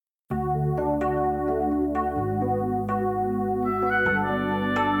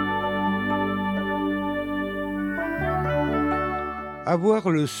Avoir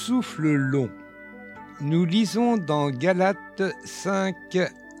le souffle long. Nous lisons dans Galates 5,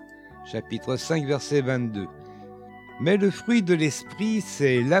 chapitre 5, verset 22. Mais le fruit de l'esprit,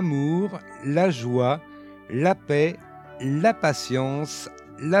 c'est l'amour, la joie, la paix, la patience,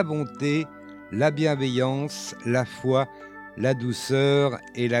 la bonté, la bienveillance, la foi, la douceur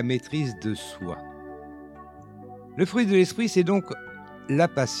et la maîtrise de soi. Le fruit de l'esprit, c'est donc la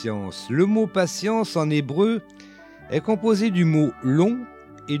patience. Le mot patience en hébreu est composé du mot long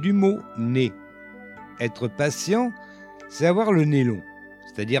et du mot nez. Être patient, c'est avoir le nez long,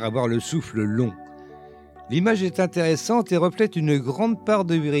 c'est-à-dire avoir le souffle long. L'image est intéressante et reflète une grande part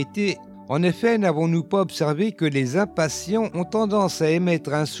de vérité. En effet, n'avons-nous pas observé que les impatients ont tendance à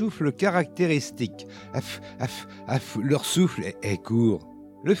émettre un souffle caractéristique. Leur souffle est court.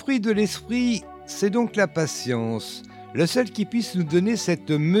 Le fruit de l'esprit, c'est donc la patience, le seul qui puisse nous donner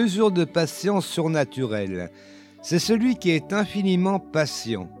cette mesure de patience surnaturelle. C'est celui qui est infiniment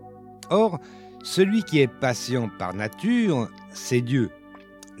patient. Or, celui qui est patient par nature, c'est Dieu.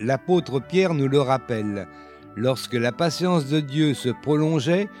 L'apôtre Pierre nous le rappelle, lorsque la patience de Dieu se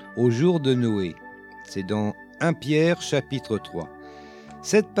prolongeait au jour de Noé. C'est dans 1 Pierre chapitre 3.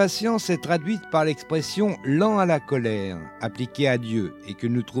 Cette patience est traduite par l'expression « lent à la colère » appliquée à Dieu et que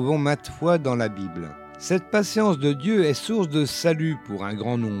nous trouvons maintes fois dans la Bible. Cette patience de Dieu est source de salut pour un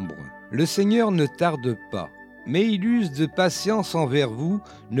grand nombre. Le Seigneur ne tarde pas, mais il use de patience envers vous,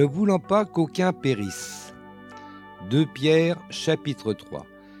 ne voulant pas qu'aucun périsse. 2 Pierre chapitre 3.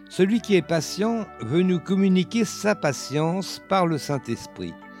 Celui qui est patient veut nous communiquer sa patience par le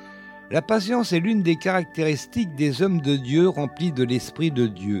Saint-Esprit. La patience est l'une des caractéristiques des hommes de Dieu remplis de l'Esprit de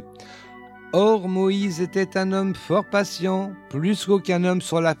Dieu. Or, Moïse était un homme fort patient, plus qu'aucun homme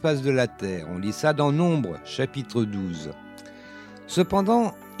sur la face de la terre. On lit ça dans Novembre, chapitre 12.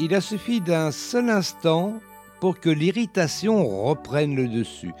 Cependant, il a suffi d'un seul instant pour que l'irritation reprenne le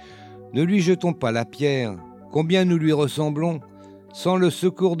dessus. Ne lui jetons pas la pierre, combien nous lui ressemblons. Sans le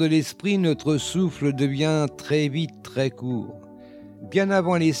secours de l'esprit, notre souffle devient très vite très court. Bien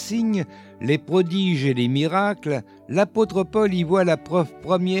avant les signes, les prodiges et les miracles, l'apôtre Paul y voit la preuve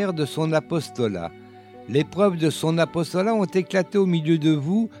première de son apostolat. Les preuves de son apostolat ont éclaté au milieu de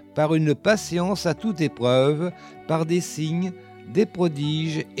vous par une patience à toute épreuve, par des signes, des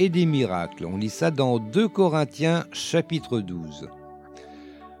prodiges et des miracles. On lit ça dans 2 Corinthiens chapitre 12.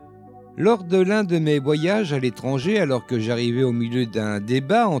 Lors de l'un de mes voyages à l'étranger, alors que j'arrivais au milieu d'un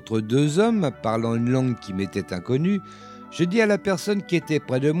débat entre deux hommes parlant une langue qui m'était inconnue, je dis à la personne qui était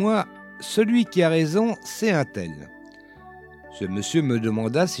près de moi « Celui qui a raison, c'est un tel ». Ce monsieur me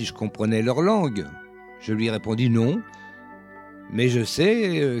demanda si je comprenais leur langue. Je lui répondis non, mais je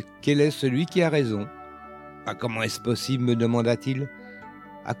sais quel est celui qui a raison. « Comment est-ce possible ?» me demanda-t-il.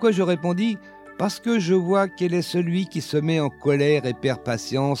 À quoi je répondis « Parce que je vois quel est celui qui se met en colère et perd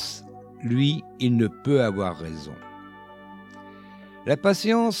patience. Lui, il ne peut avoir raison. » La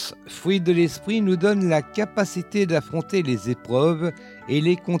patience, fruit de l'esprit, nous donne la capacité d'affronter les épreuves et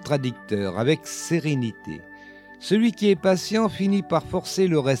les contradicteurs avec sérénité. Celui qui est patient finit par forcer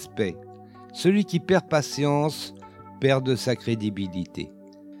le respect. Celui qui perd patience perd de sa crédibilité.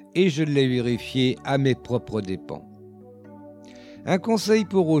 Et je l'ai vérifié à mes propres dépens. Un conseil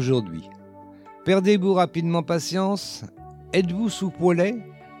pour aujourd'hui. Perdez-vous rapidement patience? Êtes-vous sous pollet?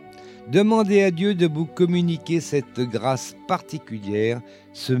 Demandez à Dieu de vous communiquer cette grâce particulière,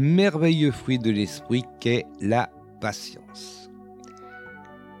 ce merveilleux fruit de l'esprit qu'est la patience.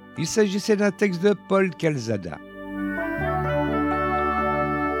 Il s'agissait d'un texte de Paul Calzada.